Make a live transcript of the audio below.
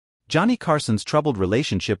Johnny Carson's troubled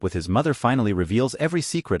relationship with his mother finally reveals every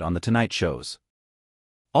secret on The Tonight Shows.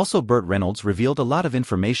 Also, Burt Reynolds revealed a lot of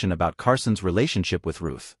information about Carson's relationship with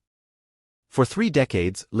Ruth. For 3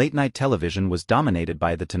 decades, late-night television was dominated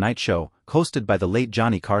by The Tonight Show, hosted by the late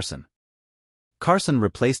Johnny Carson. Carson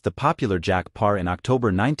replaced the popular Jack Parr in October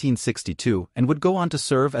 1962 and would go on to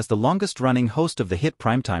serve as the longest-running host of the hit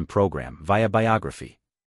primetime program via Biography.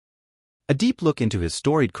 A deep look into his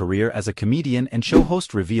storied career as a comedian and show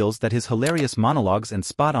host reveals that his hilarious monologues and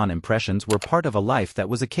spot-on impressions were part of a life that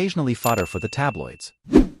was occasionally fodder for the tabloids.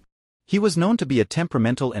 He was known to be a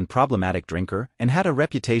temperamental and problematic drinker and had a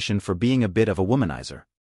reputation for being a bit of a womanizer.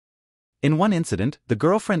 In one incident, the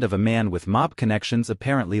girlfriend of a man with mob connections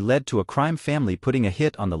apparently led to a crime family putting a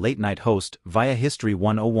hit on the late-night host via History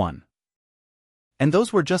 101. And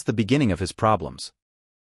those were just the beginning of his problems.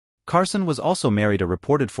 Carson was also married a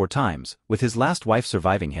reported 4 times, with his last wife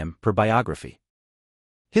surviving him, per Biography.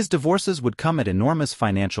 His divorces would come at enormous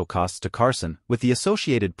financial costs to Carson, with the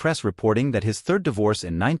Associated Press reporting that his 3rd divorce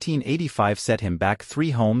in 1985 set him back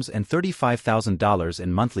 3 homes and $35,000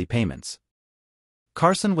 in monthly payments.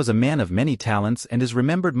 Carson was a man of many talents and is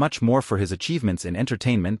remembered much more for his achievements in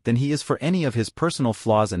entertainment than he is for any of his personal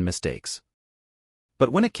flaws and mistakes.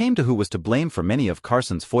 But when it came to who was to blame for many of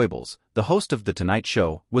Carson's foibles, the host of The Tonight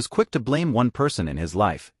Show was quick to blame one person in his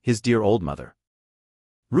life, his dear old mother.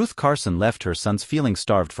 Ruth Carson left her sons feeling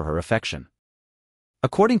starved for her affection.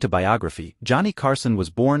 According to Biography, Johnny Carson was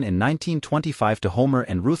born in 1925 to Homer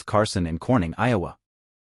and Ruth Carson in Corning, Iowa.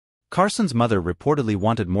 Carson's mother reportedly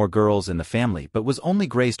wanted more girls in the family but was only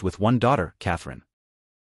graced with one daughter, Catherine.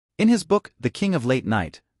 In his book, The King of Late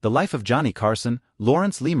Night, The Life of Johnny Carson,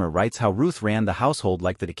 Lawrence Leamer writes how Ruth ran the household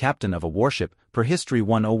like the captain of a warship, per History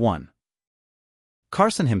 101.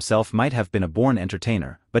 Carson himself might have been a born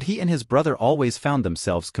entertainer, but he and his brother always found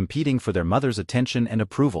themselves competing for their mother's attention and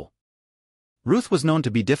approval. Ruth was known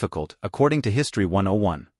to be difficult, according to History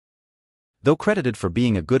 101. Though credited for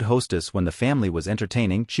being a good hostess when the family was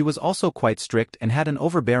entertaining, she was also quite strict and had an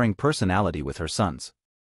overbearing personality with her sons.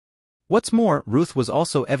 What's more, Ruth was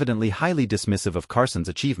also evidently highly dismissive of Carson's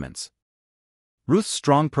achievements. Ruth's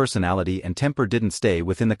strong personality and temper didn't stay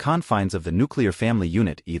within the confines of the nuclear family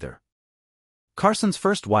unit either. Carson's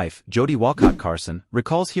first wife, Jody Walcott Carson,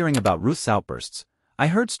 recalls hearing about Ruth's outbursts. "I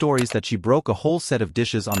heard stories that she broke a whole set of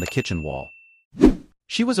dishes on the kitchen wall.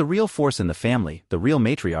 She was a real force in the family, the real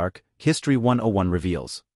matriarch," History 101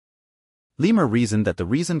 reveals. Leamer reasoned that the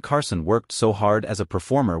reason Carson worked so hard as a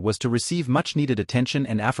performer was to receive much-needed attention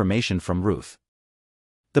and affirmation from Ruth.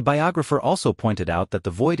 The biographer also pointed out that the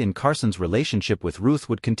void in Carson's relationship with Ruth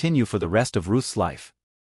would continue for the rest of Ruth's life.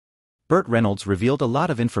 Burt Reynolds revealed a lot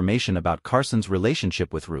of information about Carson's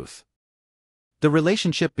relationship with Ruth. The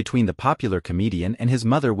relationship between the popular comedian and his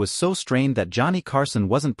mother was so strained that Johnny Carson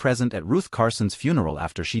wasn't present at Ruth Carson's funeral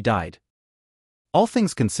after she died. All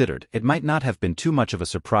things considered, it might not have been too much of a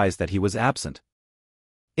surprise that he was absent.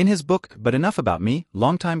 In his book, But Enough About Me,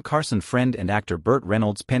 longtime Carson friend and actor Burt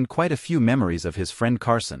Reynolds penned quite a few memories of his friend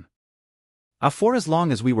Carson. For as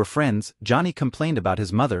long as we were friends, Johnny complained about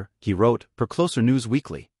his mother," he wrote, per Closer News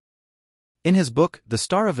Weekly. In his book, The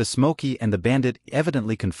Star of Smokey and the Bandit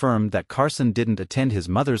evidently confirmed that Carson didn't attend his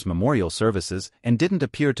mother's memorial services and didn't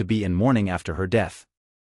appear to be in mourning after her death.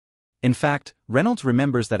 In fact, Reynolds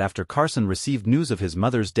remembers that after Carson received news of his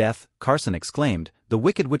mother's death, Carson exclaimed, "The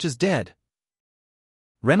Wicked Witch is dead."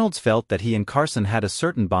 Reynolds felt that he and Carson had a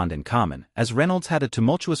certain bond in common, as Reynolds had a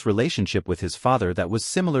tumultuous relationship with his father that was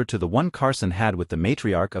similar to the one Carson had with the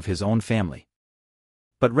matriarch of his own family.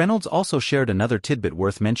 But Reynolds also shared another tidbit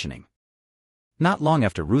worth mentioning. Not long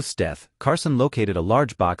after Ruth's death, Carson located a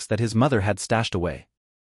large box that his mother had stashed away.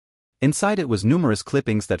 Inside it was numerous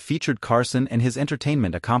clippings that featured Carson and his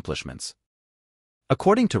entertainment accomplishments.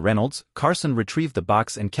 According to Reynolds, Carson retrieved the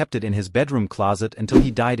box and kept it in his bedroom closet until he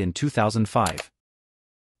died in 2005.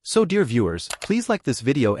 So dear viewers, please like this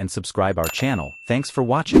video and subscribe our channel. Thanks for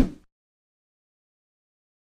watching.